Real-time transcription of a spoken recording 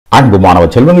அன்பு மாணவ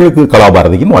செல்வங்களுக்கு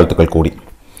கலாபாரதியின் வாழ்த்துக்கள் கூடி.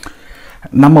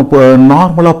 நம்ம இப்போ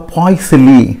நார்மலாக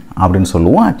பாய்செல்லி அப்படின்னு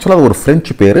சொல்லுவோம். ஆக்சுவலாக அது ஒரு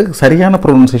ஃப்ரெஞ்சு பேர். சரியான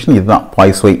ப்ரொனன்சியேஷன் இதுதான்,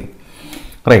 பாய்சொய்.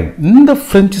 ரைட். இந்த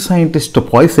ஃப்ரெஞ்சு சயின்டிஸ்ட்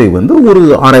பாய்சொய் வந்து ஒரு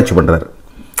ஆராய்ச்சி பண்ணுறாரு.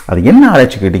 அது என்ன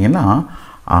ஆராய்ச்சி கேட்டிங்கன்னா,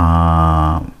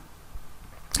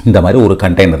 இந்த மாதிரி ஒரு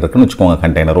கண்டெய்னர் இருக்குன்னு வச்சுக்கோங்க.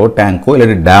 கண்டெய்னரோ டேங்கோ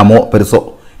இல்லாட்டி டேமோ பெருசோ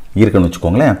இருக்குன்னு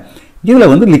வச்சுக்கோங்களேன்.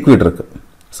 இதில் வந்து லிக்விட் இருக்குது,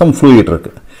 சம் ஃப்ளூயிட்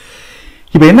இருக்குது.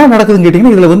 இப்போ என்ன நடக்குதுன்னு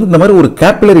கேட்டிங்கன்னா, இதில் வந்து இந்த மாதிரி ஒரு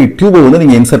கேப்பிலரி டியூபை வந்து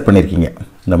நீங்கள் இன்சர்ட் பண்ணியிருக்கீங்க.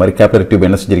 இந்த மாதிரி கேப்பிலரி டியூப்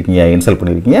என்ன செஞ்சுருக்கீங்க, இன்சர்ட்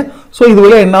பண்ணியிருக்கீங்க. ஸோ இது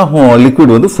வழியாக என்ன ஆகும்,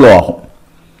 லிக்விட் வந்து ஃப்ளோ ஆகும்.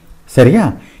 சரியா?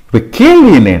 இப்போ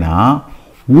கேள்வி என்னன்னா,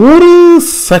 ஒரு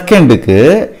செகண்டுக்கு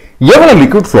எவ்வளோ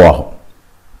லிக்விட் ஃப்ளோ ஆகும்,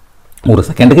 ஒரு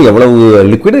செகண்டுக்கு எவ்வளவு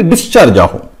லிக்விட் டிஸ்சார்ஜ்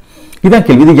ஆகும், இதுதான்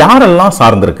கேள்வி. இது யாரெல்லாம்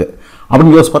சார்ந்திருக்கு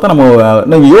அப்படின்னு யோசிச்சு பார்த்தா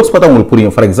நம்ம யோசிச்சு பார்த்தா உங்களுக்கு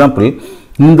புரியும். ஃபார் எக்ஸாம்பிள்,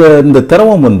 இந்த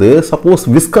திரவம் வந்து சப்போஸ்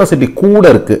விஸ்காசிட்டி கூட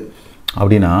இருக்கு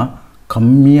அப்படின்னா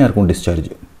கம்மியாக இருக்கும் டிஸ்சார்ஜ்.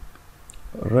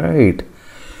 ரைட்.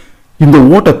 இந்த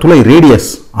ஓட்ட துளை ரேடியஸ்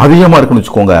அதிகமாக இருக்குன்னு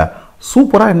வச்சுக்கோங்க,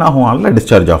 சூப்பராக என்ன ஆகும், நல்லா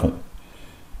டிஸ்சார்ஜ் ஆகும்.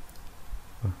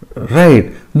 ரைட்.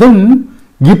 தென்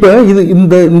இப்போ இது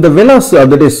இந்த வெலாசிட்டி,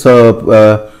 தட் இஸ்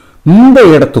இந்த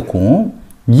இடத்துக்கும்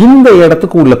இந்த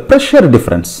இடத்துக்கும் உள்ள ப்ரெஷர்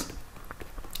டிஃபரன்ஸ்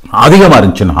அதிகமாக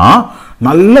இருந்துச்சுன்னா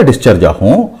நல்ல டிஸ்சார்ஜ்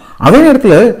ஆகும். அதே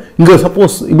நேரத்தில் இங்கே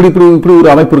சப்போஸ் இப்படி ஒரு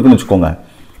அமைப்பு இருக்குன்னு வச்சுக்கோங்க.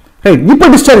 ரைட். இப்போ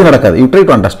டிஸ்சார்ஜ் நடக்காது. You try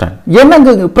to understand. ஏன்னா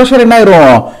இங்கே ப்ரெஷர் என்ன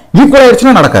ஆயிரும், ஈக்குவல்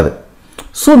ஆயிடுச்சுன்னா நடக்காது.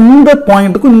 ஸோ இந்த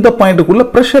பாயிண்ட்டுக்கும் இந்த பாயிண்ட்டுக்குள்ள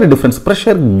ப்ரெஷர் டிஃபரன்ஸ்,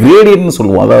 ப்ரெஷர் கிரேடியன்ட்னு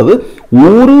சொல்லுவோம். அதாவது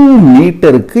ஒரு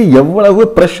மீட்டருக்கு எவ்வளவு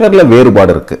ப்ரெஷரில்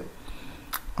வேறுபாடு இருக்கு.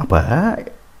 அப்போ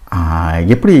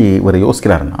எப்படி இவர்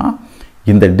யோசிக்கிறாருன்னா,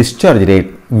 இந்த discharge rate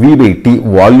V/T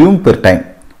volume per time,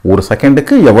 ஒரு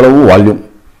செகண்டுக்கு எவ்வளவு வால்யூம்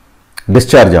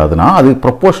டிஸ்சார்ஜ் ஆகுதுன்னா அது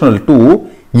ப்ரொபோர்ஷனல் டு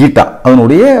ஈட்டா,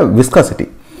 அதனுடைய விஸ்காசிட்டி.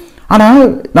 ஆனால்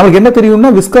நமக்கு என்ன தெரியும்னா,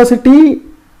 விஸ்காசிட்டி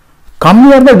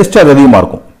கம்மியாக இருந்தால் டிஸ்சார்ஜ் அதிகமாக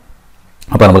இருக்கும்.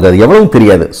 அப்போ நமக்கு அது எவ்வளவு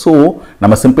தெரியாது. ஸோ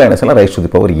நம்ம சிம்பிளாக என்ன செய்யலாம், rice to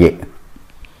the power A.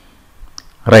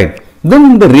 Right. தென்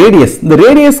இந்த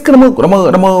ரேடியஸ்க்கு நம்ம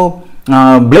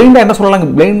பிளைண்டாக என்ன சொல்லலாம்,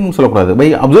 பிளைண்ட் சொல்லக்கூடாது, பை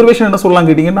அப்சர்வேஷன் என்ன சொல்லலாம்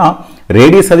கேட்டிங்கன்னா,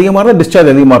 ரேடியஸ் அதிகமாக இருந்தால்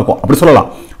டிஸ்சார்ஜ் அதிகமாக இருக்கும் அப்படி சொல்லலாம்.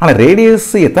 ஆனால் ரேடியஸ்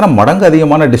எத்தனை மடங்கு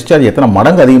அதிகமான டிஸ்சார்ஜ் எத்தனை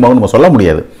மடங்கு அதிகமாகும் நம்ம சொல்ல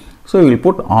முடியாது. So will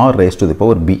put R raised to the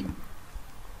power B.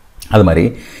 அது மாதிரி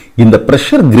இந்த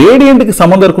ப்ரெஷர் கிரேடியண்ட்டுக்கு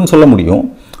சம்மந்தம் இருக்குன்னு சொல்ல முடியும்.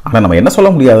 ஆனால் நம்ம என்ன சொல்ல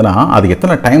முடியாதுன்னா, அது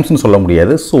எத்தனை டைம்ஸ்னு சொல்ல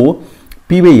முடியாது. So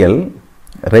P/L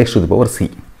raised to the power C.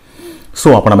 So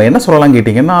அப்போ நம்ம என்ன சொல்லலாம்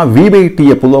கேட்டிங்கன்னா, V/T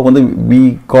பொதுவாக வந்து we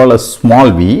call a small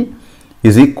v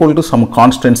is equal to some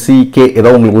constant C K,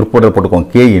 ஏதோ உங்களுக்கு உறுப்பு போட்டுக்கோங்க,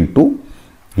 K into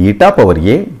eta power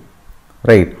A,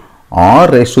 right, R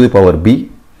raised to the power B,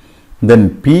 then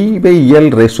P/L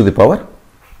raised to the power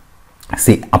C.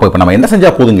 அப்போ இப்போ நம்ம என்ன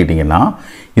செஞ்சால் போதும் கேட்டிங்கன்னா,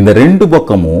 இந்த ரெண்டு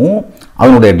பக்கமும்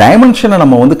அதனுடைய டைமென்ஷனை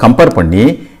நம்ம வந்து கம்பேர் பண்ணி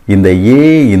இந்த A,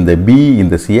 இந்த B,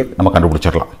 இந்த C நம்ம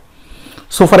கண்டுபிடிச்சிடலாம்.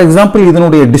 ஸோ ஃபார் எக்ஸாம்பிள்,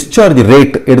 இதனுடைய டிஸ்சார்ஜ்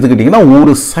ரேட் எடுத்துக்கிட்டிங்கன்னா,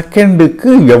 ஒரு செகண்டுக்கு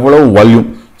எவ்வளவு volume,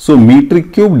 so metre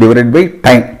cube divided by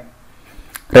time.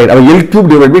 Right. அப்போ L cube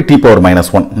divide by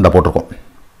T⁻⁻1 இந்த போட்டிருக்கோம்.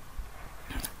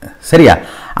 சரியா?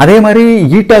 அதே மாதிரி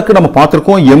ஈட்டாக்கு நம்ம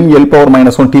பார்த்துருக்கோம்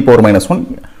mL⁻⁻1 T⁻⁻1.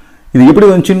 இது எப்படி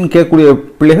வந்துச்சுன்னு கேட்கக்கூடிய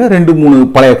பிள்ளைகள் 2-3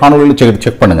 பழைய காணொலியில்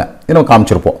செக் பண்ணுங்க, இதை நம்ம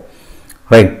காமிச்சிருப்போம்.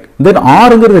 ரைட். தென்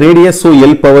ஆறுங்கிறது radius, so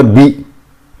L power B.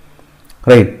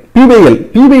 Right. P/L,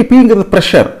 P/Pங்கிறது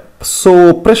pressure, so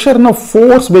ப்ரெஷர்னா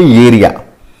force by area.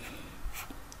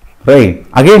 Right.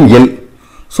 Again L,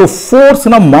 so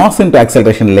ஃபோர்ஸ்னா mass into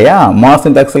acceleration இல்லையா, mass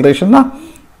into ஆக்சலரேஷன்னா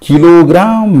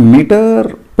kilogram metre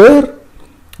per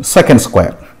second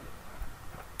square.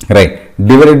 Right.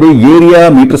 Divided by area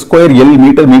metre square, L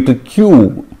metre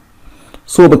cube.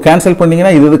 So இப்போ cancel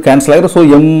பண்ணிங்கன்னா இது cancel ஆகிடும். So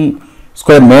M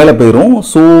square மேலே போயிடும்.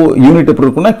 So unit எப்படி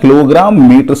இருக்குன்னா, kilogram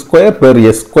metre square per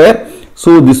S square. So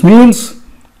this means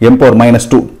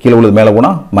m⁻², கீழே உள்ளது மேலே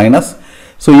போனால் மைனஸ்,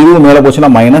 ஸோ இது மேலே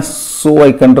போச்சுன்னா minus. So I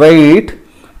can write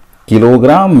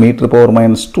kilogram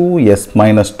மீட்டர்⁻², S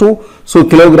 -2. So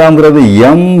கிலோகிராம்ங்கிறது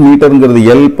M, மீட்டருங்கிறது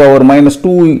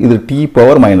L⁻², இது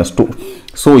T⁻².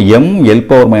 So M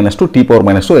L⁻², T⁻²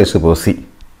 raised to the power C.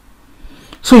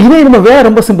 So இதை நம்ம வேற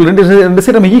ரொம்ப சிம்பிள், ரெண்டு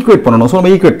சைடு நம்ம ஈக்குவேட் பண்ணணும். ஸோ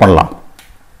நம்ம ஈக்குவேட் பண்ணலாம்.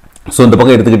 ஸோ இந்த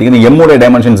பக்கம் எடுத்துக்கிட்டிங்கன்னா M ஓட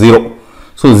dimension 0.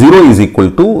 So 0 is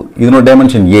equal to இதனோட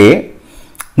டைமென்ஷன் A,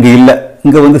 இங்கே இல்லை,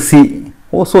 இங்கே வந்து C.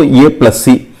 So A + C.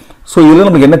 So இதில்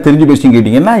நமக்கு என்ன தெரிஞ்சு பேசின்னு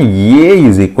கேட்டிங்கன்னா, A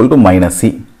is equal to -C.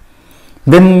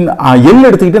 Then L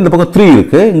எடுத்துக்கிட்டு இந்த பக்கம் 3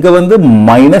 இருக்கு, இங்கே வந்து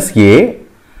 -A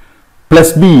 +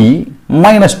 B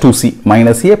 -2C,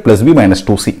 -A + B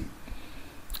 -2C.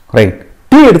 Right.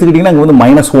 T எடுத்துக்கிட்டிங்கன்னா இங்கே வந்து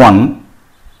 -1,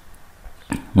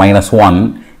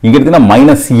 இங்கே எடுத்தீங்கன்னா -A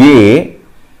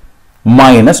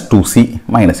 -2C,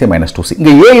 -A -2C.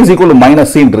 இங்கே A is equal to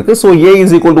 -C இருக்கு. So A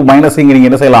is equal to -C, நீங்கள்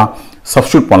என்ன செய்யலாம்,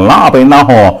 சப்ஸ்டியூட் பண்ணலாம். அப்போ என்ன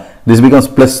ஆகும், this becomes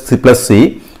plus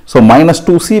c. So minus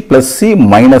 2c plus c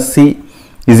minus c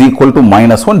is equal to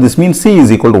minus 1. This means c is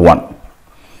equal to 1.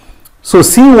 So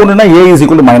c 1 na a is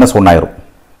equal to minus 1 ஆயிரும்.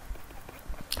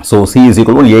 So c is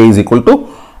equal to 1, a is equal to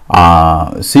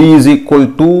c is equal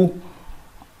to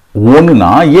 1 na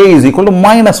a is equal to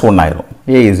minus 1 ஆயிரும்.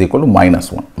 a is equal to minus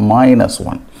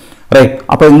 1. Right.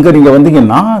 அப்ப இங்க நீங்க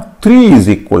வந்தீங்கன்னா 3 is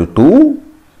equal to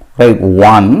right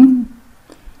 1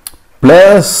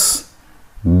 plus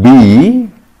b,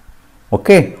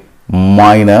 okay,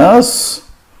 minus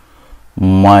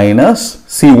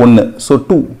c1, so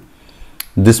 2.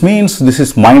 This means this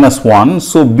is minus 1,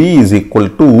 so b is equal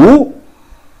to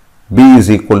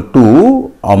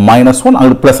minus 1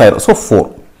 and plus ஆயிரும், so 4.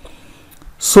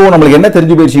 So நம்மளுக்கு என்ன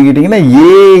தெரிஞ்சு போயிடுச்சு கேட்டீங்கன்னா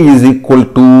a is equal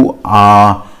to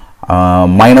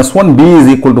minus 1, b is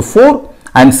equal to 4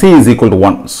 and c is equal to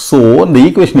 1. So இந்த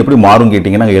equation எப்படி மாறும்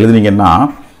கேட்டீங்கன்னா எழுதுனீங்கன்னா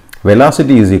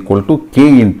velocity is equal to k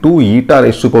into eta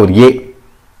raised to power a.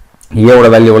 a ஓட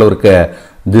வேல்யூ எவ்வளவு இருக்கு?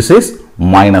 This is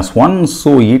minus 1,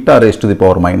 so eta raised to the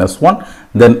power minus 1,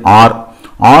 then r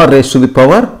raised to the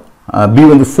power b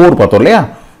வந்து 4 பார்த்தோம் இல்லையா,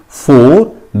 4,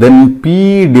 then p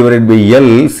divided by l,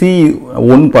 c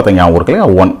 1 பார்த்தீங்க ஞாபகம் இருக்கு இல்லையா,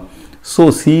 1, so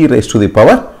c raised to the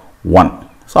power 1.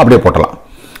 so அப்படியே போடலாம்.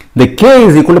 The k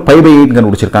is equal to pi by 8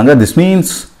 கண்டுபிடிச்சிருக்காங்க. This means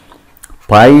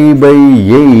pi by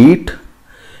 8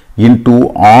 into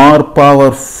r power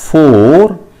 4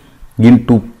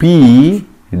 into p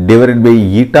divided by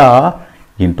eta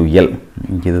into l.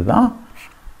 இதுதான்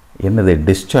என்னது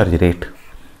discharge rate.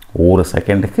 ஒரு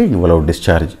செகண்டுக்கு இவ்வளவு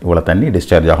டிஸ்சார்ஜ், இவ்வளவு தண்ணி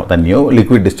டிஸ்சார்ஜ் ஆகும், தண்ணியோ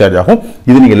லிக்விட் டிஸ்சார்ஜ் ஆகும்.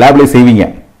 இது நீங்க லேப்ல செய்வீங்க.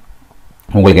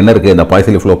 உங்களுக்கு என்ன இருக்கு, இந்த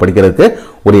பாய்செய்லி ஃப்ளோ படிக்கிறதுக்கு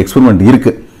ஒரு எக்ஸ்பெரிமெண்ட்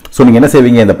இருக்கு. ஸோ நீங்கள் என்ன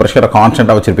செய்வீங்க, இந்த ப்ரெஷரை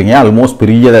கான்ஸ்டன்ட்டாக வச்சிருப்பீங்க, ஆல்மோஸ்ட்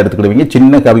பெரியதாக எடுத்துக்கிடுவீங்க,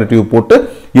 சின்ன கேபிள் டியூப் போட்டு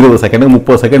 20 செகண்ட்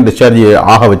 30 செகண்ட் டிஸ்சார்ஜ்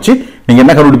ஆக வச்சு நீங்கள்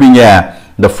என்ன கண்டுபிடிப்பீங்க,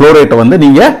 இந்த ஃப்ளோ ரேட்டை வந்து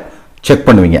நீங்கள் செக்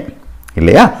பண்ணுவீங்க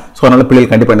இல்லையா. ஸோ அதனால்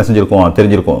பிள்ளைகள் கண்டிப்பாக என்ன செஞ்சிருக்கோம்,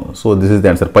 தெரிஞ்சிருக்கும். So this is the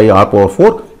answer, pi r power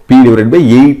 4 p divided by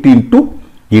 8 into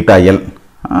eta l,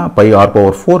 pi r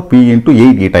power 4 p into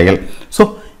 8 eta l. So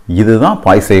இதுதான்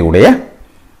பாய்செய் உடைய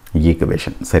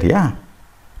ஈக்குவேஷன். சரியா?